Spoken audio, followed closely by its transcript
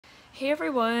Hey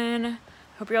everyone,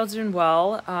 hope you're all doing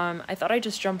well. I thought I'd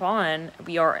just jump on.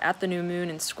 We are at the new moon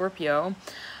in Scorpio,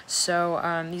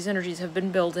 so these energies have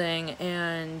been building,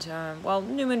 and well,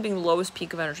 new moon being the lowest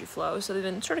peak of energy flow, so they've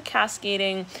been sort of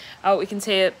cascading out, we can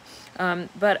say it,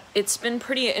 but it's been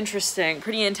pretty interesting,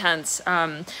 pretty intense.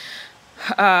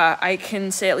 I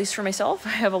can say, at least for myself, I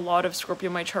have a lot of Scorpio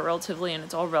in my chart relatively, and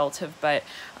it's all relative, but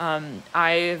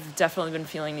I've definitely been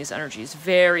feeling these energies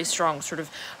very strong, sort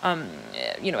of,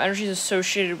 energies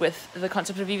associated with the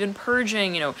concept of even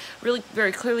purging, really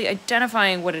very clearly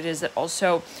identifying what it is that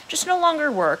also just no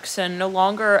longer works and no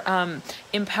longer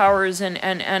empowers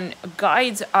and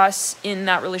guides us in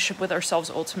that relationship with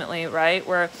ourselves ultimately, right?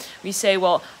 Where we say,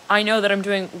 well, I know that I'm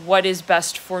doing what is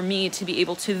best for me to be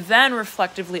able to then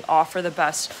reflectively offer the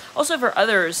best also for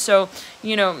others. So,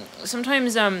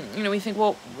 sometimes, we think,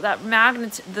 well, that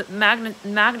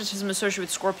magnetism associated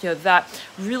with Scorpio, that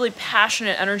really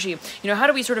passionate energy, how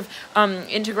do we sort of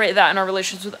integrate that in our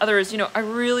relationships with others? I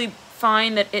really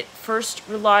find that it first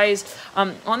relies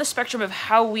on the spectrum of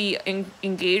how we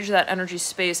engage that energy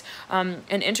space and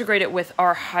integrate it with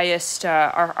our highest,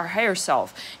 our higher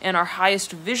self and our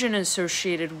highest vision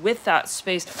associated with that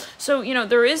space. So,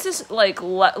 there is this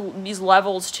these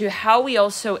levels to how we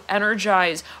also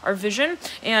energize our vision,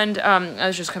 and I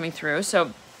was just coming through.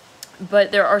 So,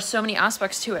 but there are so many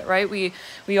aspects to it, right?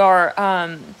 We are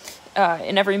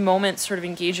in every moment sort of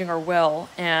engaging our will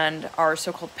and our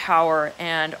so-called power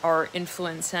and our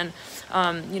influence, and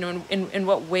in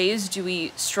what ways do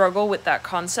we struggle with that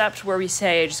concept where we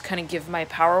say, I just kind of give my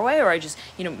power away, or I just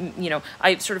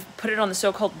I sort of put it on the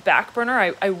so-called back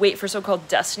burner. I wait for so-called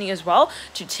destiny as well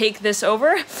to take this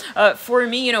over. For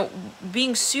me,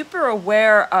 being super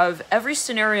aware of every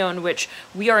scenario in which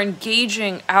we are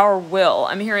engaging our will,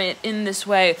 I'm hearing it in this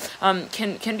way,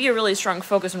 can be a really strong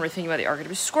focus when we're thinking about the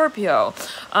archetype of Scorpio.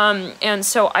 And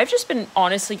so I've just been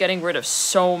honestly getting rid of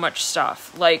so much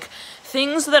stuff, like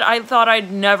things that I thought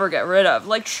I'd never get rid of.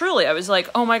 Like, truly, I was like,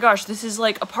 oh my gosh, this is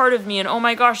like a part of me, and oh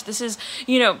my gosh, this is,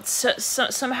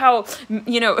 somehow,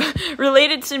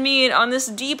 related to me on this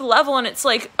deep level. And it's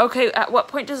like, okay, at what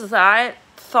point does that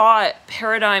thought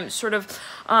paradigm sort of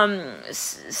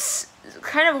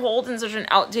kind of hold in such an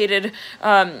outdated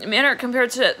manner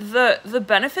compared to the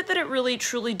benefit that it really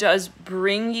truly does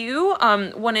bring you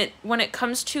when it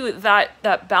comes to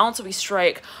that balance that we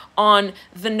strike on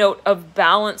the note of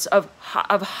balance of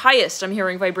highest, I'm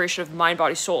hearing, vibration of mind,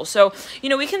 body, soul. So,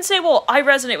 we can say, well, I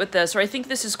resonate with this, or I think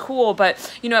this is cool, but,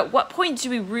 at what point do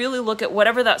we really look at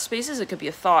whatever that space is? It could be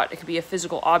a thought, it could be a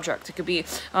physical object, it could be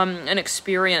an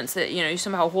experience that, you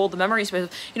somehow hold the memory space.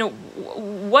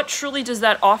 What truly does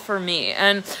that offer me?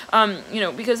 And,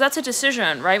 because that's a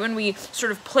decision, right? When we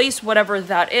sort of place whatever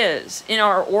that is in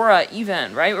our aura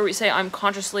even, right? Where we say, I'm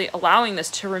consciously allowing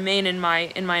this to remain in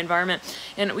my environment.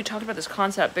 And we talked about this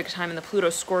concept big time in the Pluto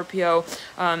Scorpio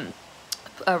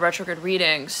retrograde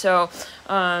reading. So,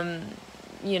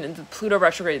 the Pluto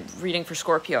retrograde reading for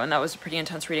Scorpio, and that was a pretty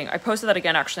intense reading. I posted that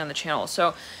again actually on the channel,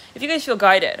 so if you guys feel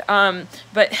guided.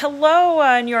 But hello,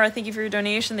 Niora, thank you for your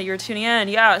donation that you're tuning in.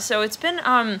 Yeah, so it's been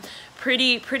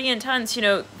pretty intense.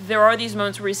 There are these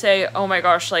moments where we say, oh my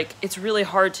gosh, like, it's really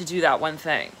hard to do that one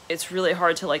thing. It's really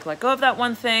hard to let go of that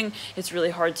one thing. It's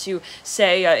really hard to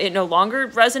say it no longer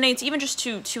resonates. Even just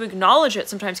to acknowledge it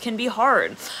sometimes can be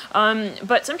hard.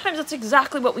 But sometimes that's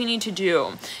exactly what we need to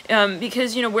do.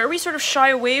 Because, where we sort of shy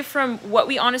away from what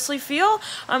we honestly feel,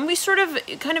 we sort of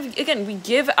again, we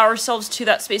give ourselves to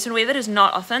that space in a way that is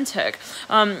not authentic.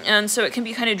 And so it can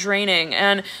be kind of draining.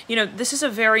 And, this is a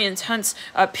very intense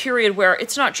period where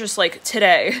it's not just like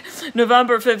today,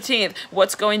 November 15th,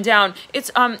 what's going down.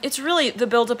 It's really the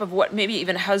buildup of what maybe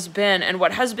even has been, and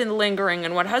what has been lingering,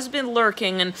 and what has been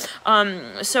lurking. And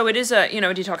so it is a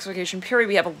detoxification period.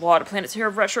 We have a lot of planets here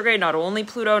of retrograde, not only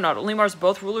Pluto, not only Mars,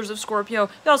 both rulers of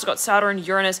Scorpio. We also got Saturn,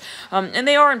 Uranus, and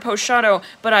they are in post shadow,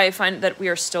 but I find that we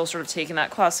are still sort of taking that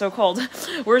class, so-called.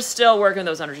 We're still working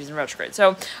those energies in retrograde.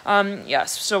 So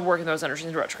yes, still working those energies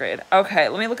in retrograde. Okay,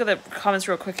 let me look at the comments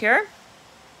real quick here.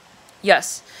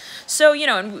 Yes. So,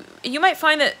 and you might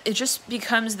find that it just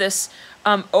becomes this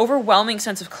overwhelming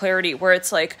sense of clarity where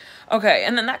it's like, okay,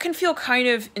 and then that can feel kind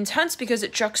of intense because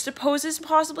it juxtaposes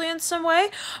possibly in some way,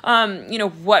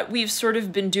 what we've sort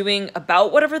of been doing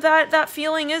about whatever that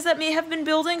feeling is that may have been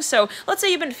building. So let's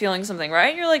say you've been feeling something,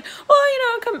 right? You're like,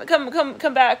 well,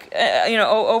 come back,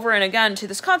 over and again to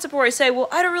this concept where I say, well,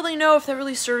 I don't really know if that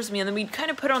really serves me. And then we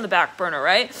kind of put it on the back burner,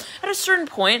 right? At a certain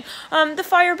point, the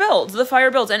fire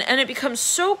builds, and it becomes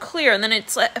so clear. And then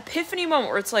it's like epiphany moment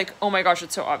where it's like, oh my gosh,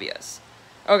 it's so obvious.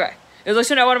 Okay. It's like,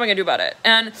 so now what am I gonna do about it?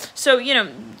 And so,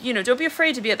 don't be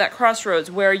afraid to be at that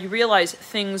crossroads where you realize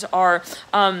things are,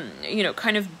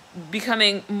 kind of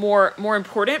becoming more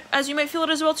important, as you might feel it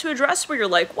as well, to address, where you're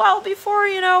like, well, before,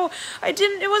 it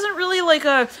wasn't really like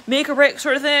a make or break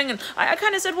sort of thing. And I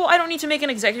kind of said, well, I don't need to make an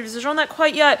executive decision on that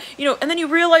quite yet, and then you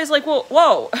realize like, well,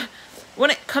 whoa, when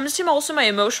it comes to also my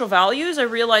emotional values, I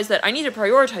realized that I need to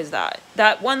prioritize that.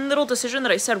 That one little decision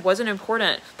that I said wasn't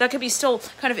important, that could be still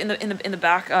kind of in the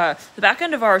back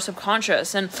end of our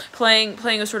subconscious, and playing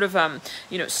a sort of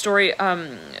story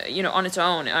on its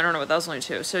own. I don't know what that was linked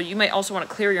to. So you might also want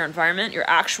to clear your environment,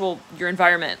 your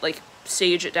environment, like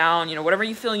sage it down, whatever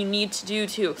you feel you need to do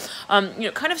to,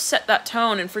 kind of set that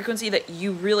tone and frequency that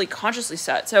you really consciously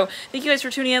set. So thank you guys for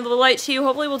tuning in. The light to you.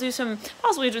 Hopefully we'll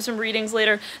possibly do some readings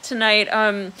later tonight,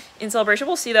 in celebration.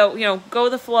 We'll see though, go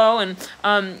with the flow. And,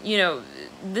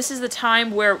 this is the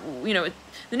time where,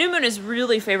 the new moon is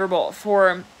really favorable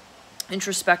for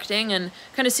introspecting and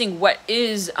kind of seeing what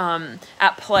is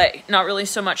at play, not really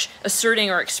so much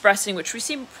asserting or expressing, which we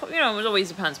see, it always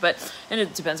depends, and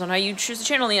it depends on how you choose to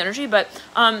channel the energy, but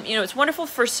it's wonderful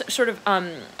for sort of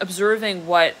observing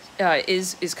what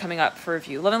is coming up for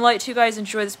you. Love and light to you guys.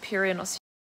 Enjoy this period, and I'll see you